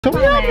So we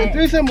having a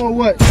threesome or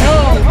what? No.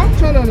 I'm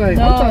trying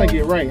to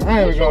get right.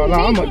 I ain't gonna lie.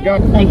 I'm a guy.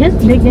 Like his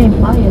big name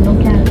fire, no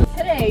cap.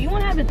 Today, you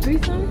wanna have a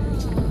threesome?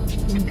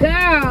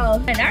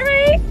 Girl.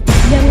 Alright.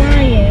 You're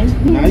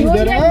lying. Nah, you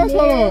dead ass?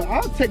 Hold on.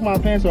 I'll take my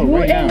pants off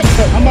right now.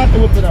 I'm about to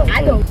whip it out.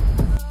 I don't.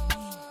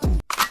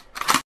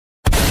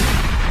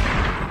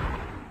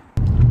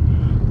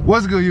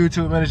 What's good,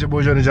 YouTube? Man, it's your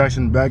boy Jordan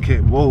Jackson back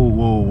here. Whoa,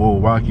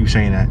 why I keep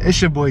saying that?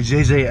 It's your boy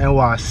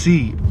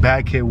jayjayNYC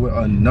back here with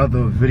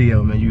another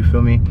video, man. You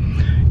feel me?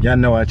 Y'all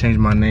know I changed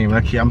my name.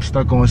 I'm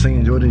stuck on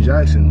saying Jordan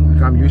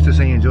Jackson. I'm used to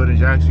saying Jordan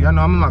Jackson. Y'all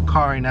know I'm in my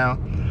car right now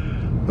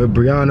with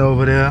Brianna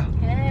over there.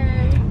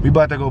 Hey. We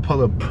about to go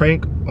pull a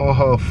prank on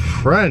her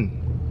friend.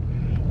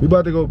 We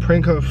about to go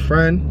prank her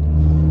friend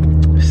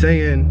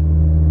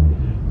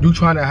saying you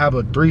trying to have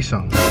a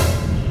threesome.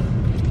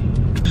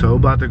 So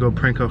about to go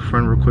prank her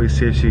friend real quick,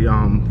 see if she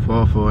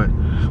fall for it.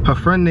 Her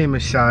friend name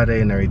is Sade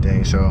and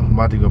everything, so I'm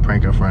about to go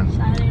prank her friend.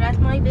 Sade, that's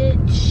my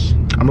bitch.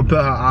 I'm gonna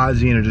put her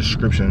IG in the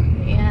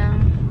description. Yeah.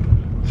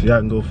 So y'all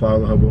can go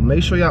follow her. But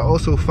make sure y'all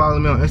also follow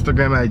me on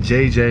Instagram at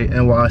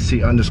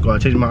jayjayNYC_. I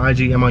changed my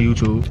IG and my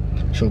YouTube.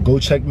 So go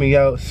check me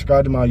out,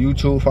 subscribe to my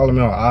YouTube, follow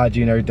me on IG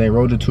and everything.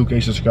 Road to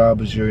 2K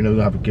subscribers. You already know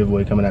we have a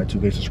giveaway coming at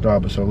 2K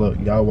subscribers. So look,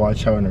 y'all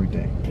watch out and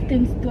everything.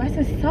 I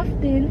said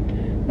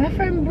something. My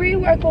friend Bree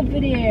work over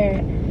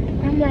there.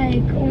 I'm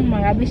like, oh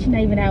my, I bet she's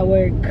not even at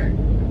work.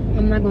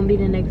 I'm not gonna be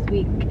there next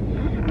week.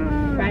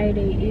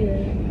 Friday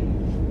either.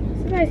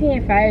 Surprised he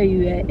ain't fire you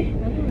yet.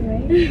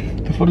 Right?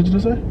 The fuck did you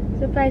just say?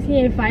 Surprised he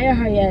ain't fire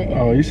her yet.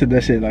 Oh, you said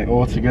that shit like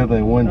all together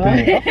in one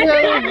thing.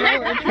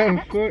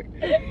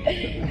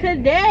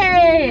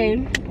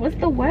 Today, what's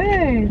the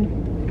word?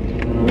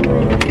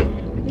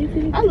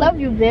 I love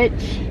you,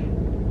 bitch.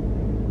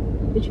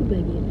 What you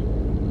begging?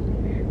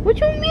 What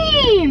you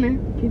mean?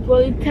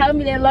 People tell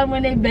me they love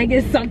when they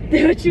begging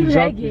something. What you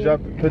begging?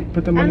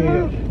 Put the money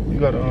in. You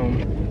gotta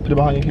put it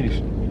behind your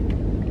case.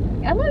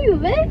 I love you,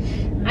 bitch.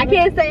 I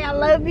can't say I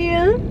love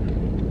you.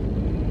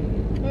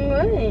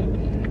 What?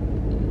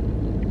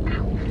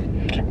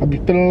 I be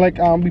feeling like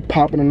I don't be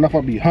popping enough.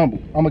 I be humble.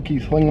 I'm gonna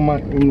keep swinging my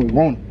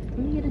want. Let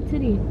me get a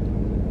titty.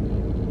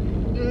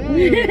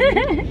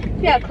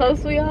 See how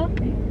close we are?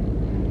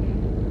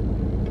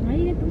 Why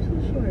you get them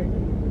so short?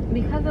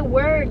 Because of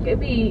work. It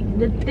be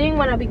the thing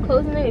when I be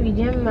closing it be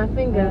jamming my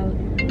finger.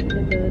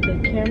 The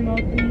camera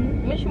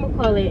thing. What you gonna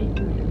call it?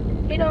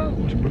 Hey,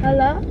 don't.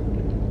 Hello?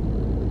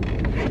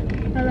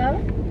 Hello?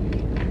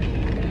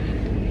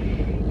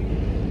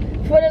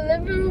 For the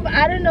living room,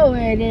 I don't know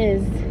where it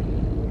is.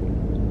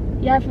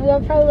 Yeah, we'll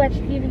probably let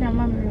you keep it in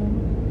my room.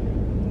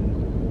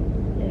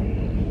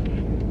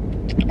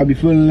 Yeah. I be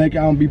feeling like I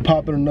don't be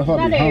popping enough.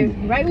 I be humble.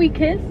 Right, we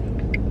kiss?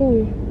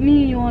 Who?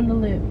 Me and you on the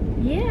lip.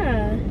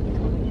 Yeah.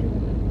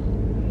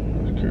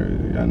 That's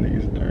crazy. Y'all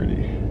niggas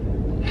dirty.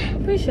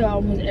 I'm pretty sure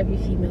almost every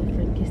female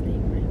friend kissed their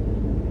friend.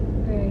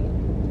 Right.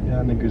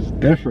 Y'all niggas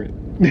different.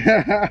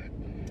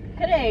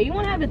 Today, you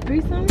wanna have a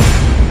threesome?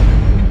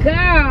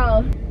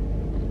 Girl.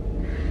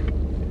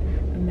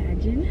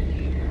 Imagine.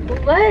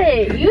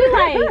 What? You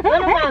like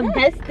one of my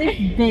bestest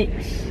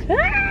bitch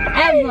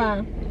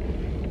ever.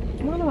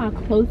 One of my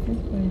closest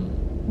friends.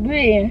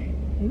 Bria,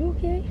 you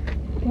okay?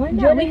 Why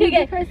not? We could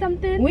get her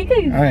something. We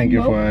could. I ain't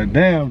give her a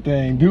damn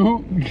thing,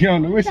 dude. You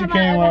don't know where she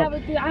came out.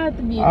 I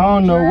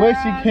don't know where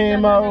she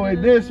came out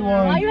with this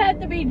one. Why you have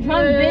to be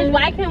drunk, bitch?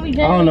 Why can't we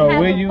just have a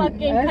fucking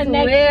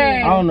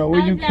connection? I don't know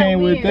where you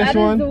came with this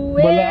one.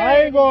 But like,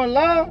 I ain't gonna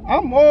lie,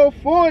 I'm all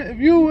for it. If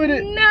you with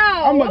it, no.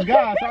 I'm a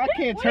guy, so I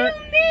can't turn.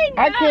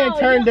 I can't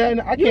turn that.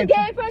 I can't. You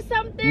gave her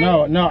something?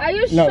 No. Are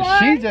you sure? No,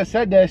 she just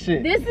said that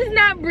shit. This is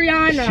not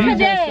Brianna. She just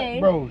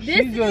said that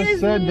shit. This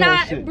is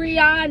not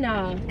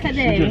Brianna.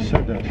 She just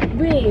said that shit.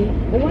 Bree,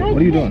 what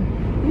are you doing?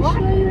 What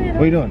are you doing?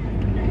 What are you doing?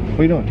 What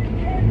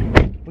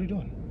are you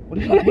doing? What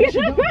is she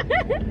doing?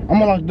 I'm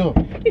gonna lock the door.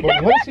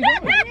 But what is she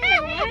doing?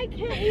 Why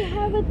can't we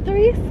have a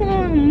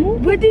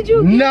threesome? What did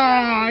you get?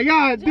 Nah,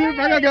 y'all, dude,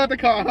 I gotta get out the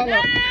car. Hold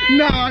on.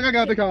 Nah, I gotta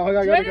get out the car. What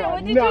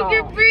did you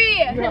get,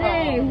 Bree?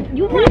 Today,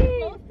 you my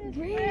closest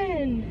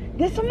friend.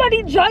 Did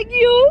somebody jug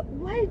you?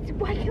 What?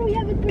 Why can't we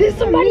have a threesome? Did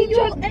somebody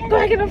jug you?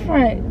 Back in the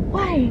front.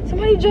 Why?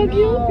 Somebody jug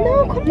you?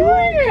 No, come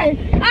on.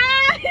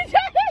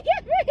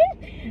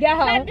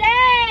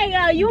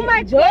 Today, you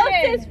my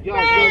closest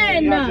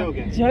friend. Y'all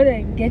joking.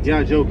 Jordan, get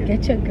your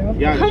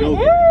girlfriend. Come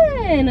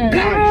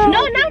on.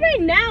 No, not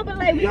right now, but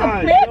like we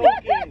can play.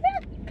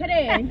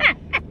 Today.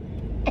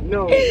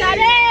 No.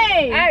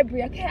 Today. Alright,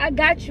 Brie, okay, I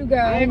got you,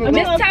 girl.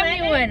 Just tell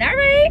me when,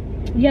 alright?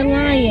 You're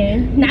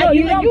lying. Now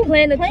you don't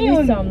plan a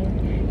threesome.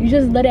 You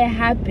just let it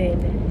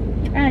happen.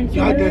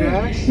 Y'all dead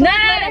ass? Nah.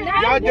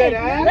 Y'all dead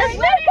ass? Let's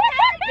let it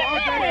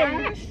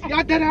happen.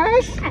 Y'all dead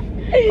ass?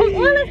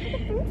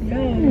 No,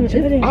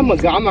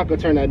 I'm not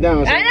gonna turn that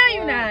down. So. I know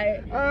you're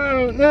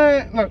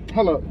not. Look,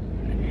 hold up.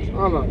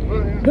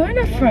 Go in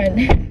the front.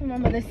 My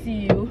mother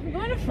see you.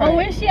 Go in the front. Oh,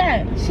 where's she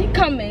at? She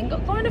coming. Go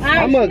in the front.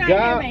 I'm a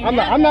guy.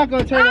 I'm not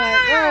gonna turn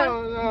that.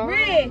 No.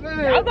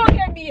 Y'all gonna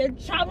get me in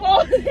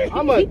trouble.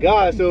 I'm a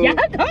guy, so y'all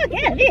gonna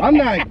get me. I'm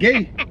not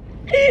gay.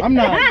 I'm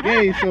not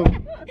gay, so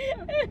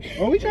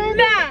What we trying to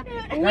do? Nah.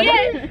 We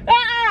ain't.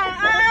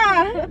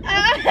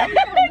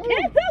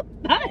 Get the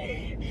fuck.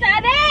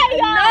 Sade,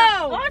 no.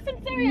 On some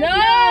serious.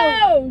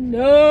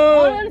 No.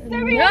 On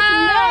serious. No.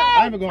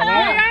 I ain't even gonna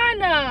lie.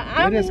 Ariana,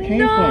 Where this came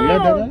from?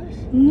 Y'all did this?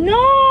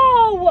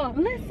 No.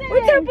 Listen.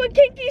 What type of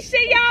kinky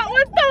shit, y'all?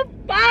 What the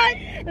fuck?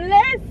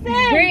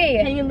 Listen. Bree.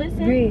 Can you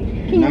listen? Bree.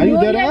 Now you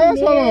did ass?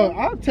 Hold on.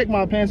 I'll take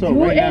my pants off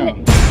right now.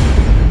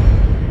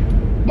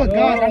 But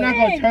guys, I'm not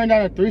gonna turn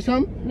down a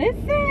threesome.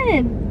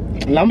 Listen.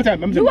 I'm gonna tell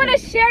you. You wanna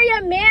share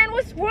your man?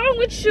 What's wrong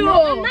with you?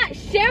 No, I'm not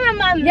sharing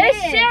my man. You're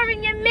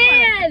sharing your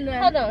man.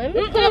 Hold on, let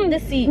me pull up the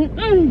seat.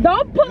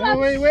 Don't pull up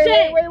wait.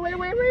 shit. Wait.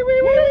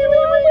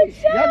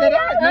 Y'all did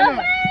ass?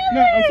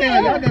 No, I'm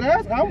saying like, y'all did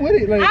ass? I'm with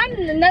it. Like,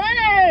 No.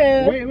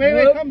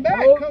 Wait, come back.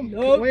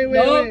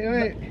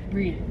 Wait.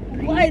 Bree.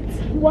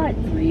 What?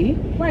 Bree?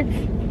 What?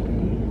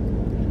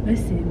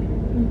 Listen.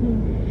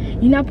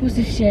 You're not supposed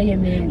to share your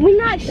man. We're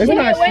not sharing. It's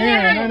not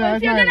sharing. No,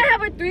 if you're gonna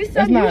have a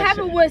threesome, you have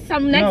it with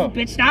some next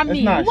bitch, not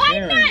me. Why not?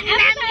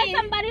 Every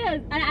somebody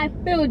else, and I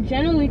feel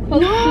generally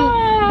close to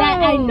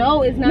that I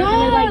know is not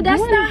gonna like. No,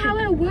 that's not how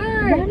it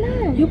works. Why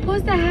not? You're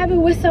supposed to have it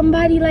with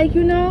somebody like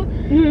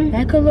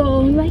like a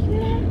little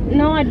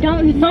No, I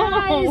don't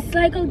know. It's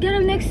like get a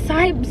next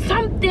side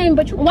something,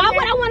 but you. Why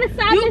would I want to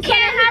side? You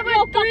can't have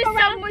a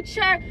threesome with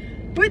your.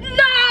 But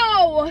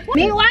no!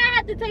 Me, why I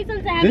have to take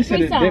something to have a threesome?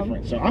 This is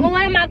different. So I'm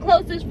one of my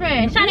closest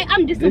friends. Shawty,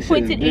 I'm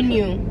disappointed in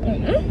you.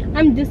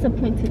 I'm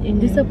disappointed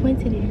in you.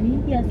 Disappointed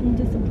in me? Yes, I'm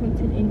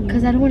disappointed in you.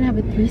 Because I don't want to have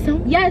a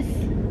threesome? Yes.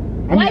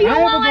 Why you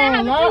want to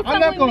have a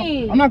threesome with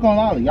me? I'm not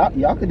gonna lie.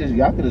 Y'all could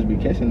just be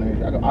kissing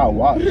her. I'll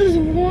watch. What is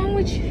wrong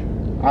with you?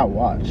 I'll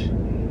watch.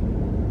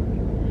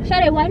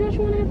 Shawty, why don't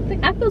you want to have a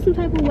threesome? I feel some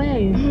type of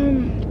way.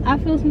 I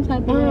feel some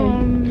type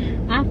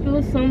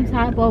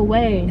of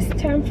way.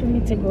 It's time for me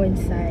to go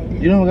inside.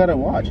 You don't gotta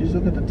watch. You just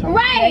look at the time.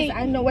 Right. Yes,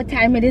 I know what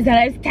time it is, and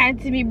it's time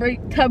to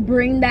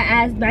bring the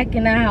ass back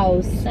in the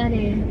house.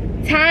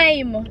 Shawty.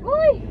 Time.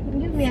 Ooh,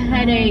 give me a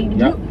headache.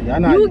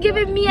 You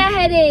giving me a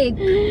headache.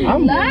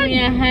 I'm giving me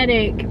a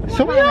headache.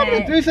 So we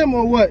having a threesome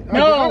or what?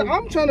 No.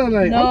 I'm trying to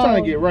I'm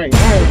trying to get right.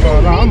 I ain't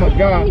gonna lie. I'm a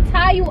guy. Let me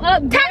tie you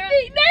up. Tie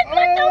me, man.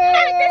 What the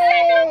fuck? This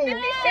ain't no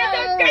Philly shit.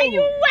 Okay,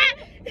 you what?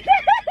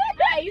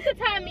 Hey, you can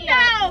tie me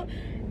up.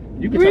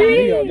 You can tie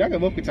me up. Y'all can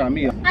both tie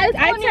me up.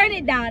 I turn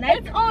it down.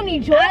 It's only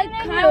Jordan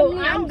and you.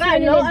 I don't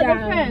got no other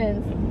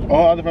friends.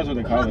 All other friends are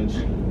in college.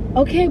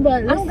 Okay,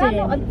 but listen. I don't got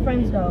no other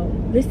friends though.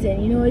 Listen,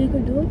 you know what you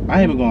can do?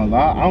 I ain't even gonna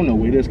lie. I don't know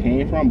where this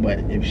came from, but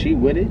if she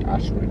with it, I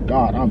swear to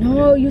God, I'm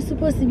No, you're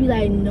supposed to be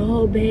like,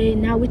 no, babe,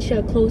 not with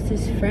your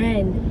closest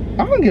friend.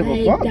 I don't give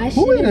a fuck. That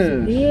shit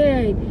is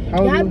weird.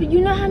 Yeah, but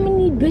you know how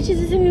many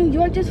bitches is in New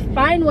York? Just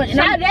find one.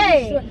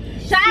 Sade!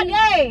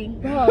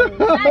 Bro,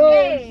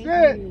 Sade!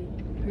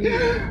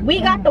 Shit. We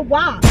got the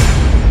wop.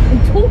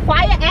 Two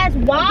fire-ass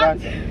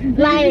wops?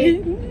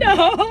 Like,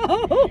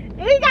 no.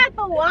 We got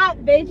the wop,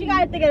 bitch. You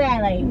gotta think of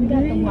that. Like, we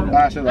got the wop.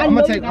 Alright, so I'm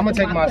gonna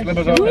take my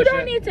slippers off. You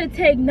don't need to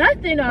take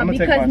nothing off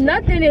because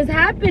nothing is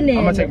happening.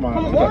 I'm gonna take my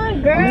Come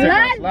on, girl. I'm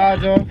gonna take my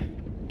slides off.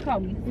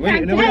 Come.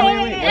 Wait.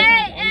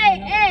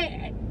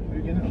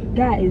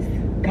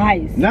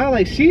 Guys. Now,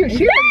 like, she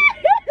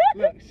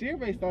look, she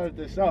already started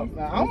this up.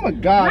 Now, I'm a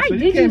guy, so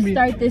you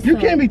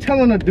can't be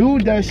telling a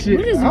dude that shit.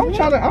 I'm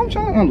trying to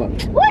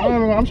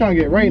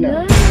get right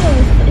now. No,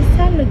 it's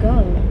time to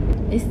go.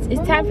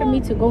 It's time for me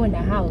to go in the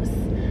house.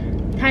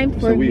 Time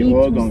for me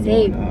to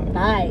say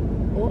bye.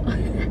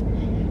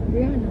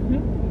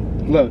 Rihanna.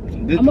 Look,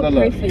 this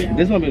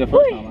gonna be the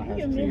first time I have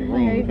to see your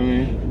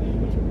room.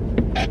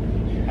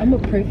 I'm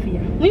gonna pray for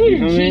y'all. We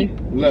need a Jeep.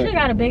 We should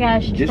got a big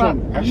ass truck.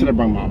 I should have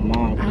brought my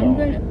mom.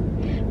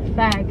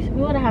 Facts.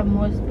 We would have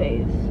more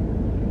space.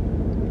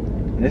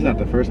 It's not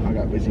the first time I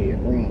got busy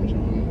in rooms.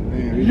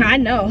 I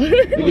know.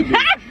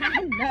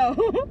 I know.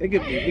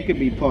 It could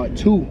be part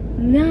 2.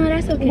 No,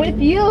 that's okay. With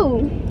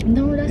you.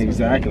 No, that's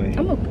exactly.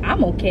 Okay.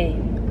 I'm okay.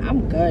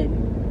 I'm good.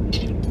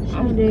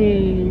 I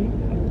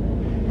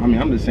mean,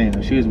 I'm just saying,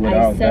 if she was with it,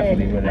 I was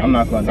definitely with it. I'm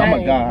not gonna. I'm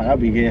a guy. I'll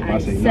be here if I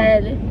say no.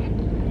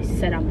 I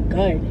said I'm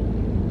good.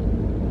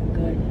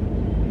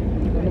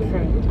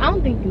 I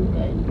don't think you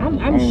good.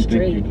 I'm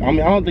straight. I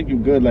don't think you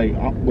good. Like,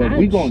 but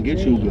we gonna get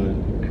you good.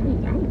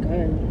 I'm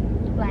good.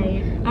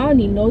 Like, I don't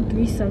need no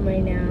threesome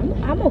right now.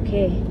 I'm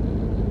okay.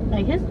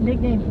 Like, his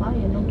nickname fire,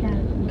 no cap.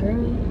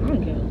 Girl, I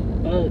don't give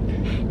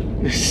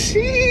a fuck.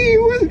 She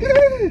was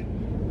good.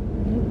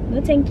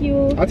 No, thank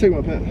you. I'll take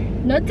my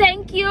pen. No,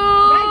 thank you.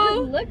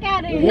 Just look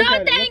at it. No,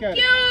 thank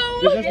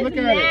you. Just look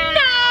at it. No.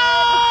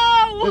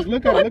 Just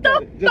look at it.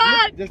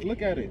 Just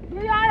look at it.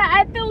 Rihanna,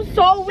 I feel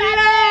so weird.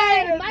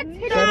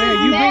 Sade,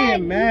 you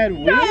being mad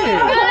weird.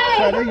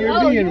 Sade, you're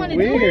being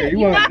weird. You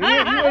wanna do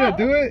it? You wanna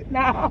do it?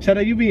 No.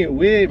 Sade, you being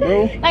weird,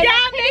 bro. Like,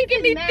 y'all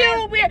making me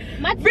feel weird.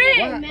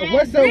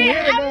 What's so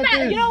weird about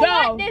this? You don't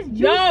want this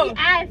juicy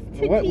ass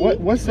titty.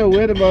 What's so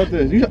weird about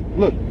this?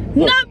 Look.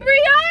 No,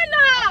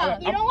 Brianna.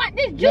 You don't want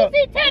this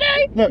juicy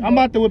titty? Look, I'm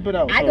about to whip it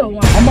out. I don't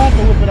want it. I'm about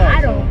to whip it out.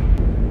 I don't.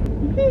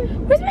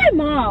 Where's my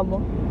mom?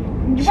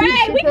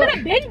 Right, we could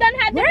have been done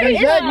had the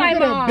Exactly, we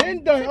could have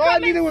been done. All I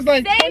needed was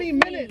like 20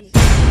 minutes.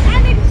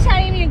 That nigga's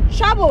trying to get me in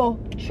trouble.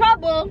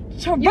 Trouble.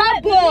 You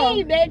with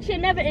me, bitch. You're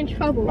never in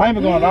trouble. I ain't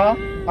even gonna lie.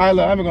 Alright,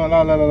 look, I ain't even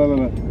gonna lie.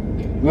 Look.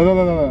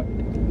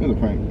 It's a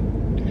prank.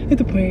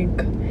 It's a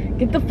prank.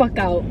 Get the fuck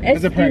out.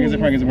 It's a prank.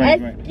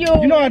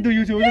 You know I do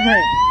YouTube. It's a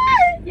prank.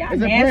 Y'all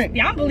nasty.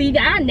 Y'all believe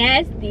y'all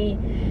nasty.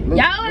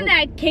 Y'all on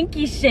that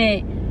kinky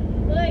shit.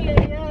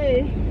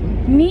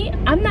 Me,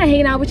 I'm not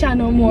hanging out with y'all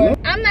no more.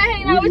 I'm not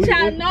hanging out with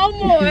y'all no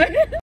more.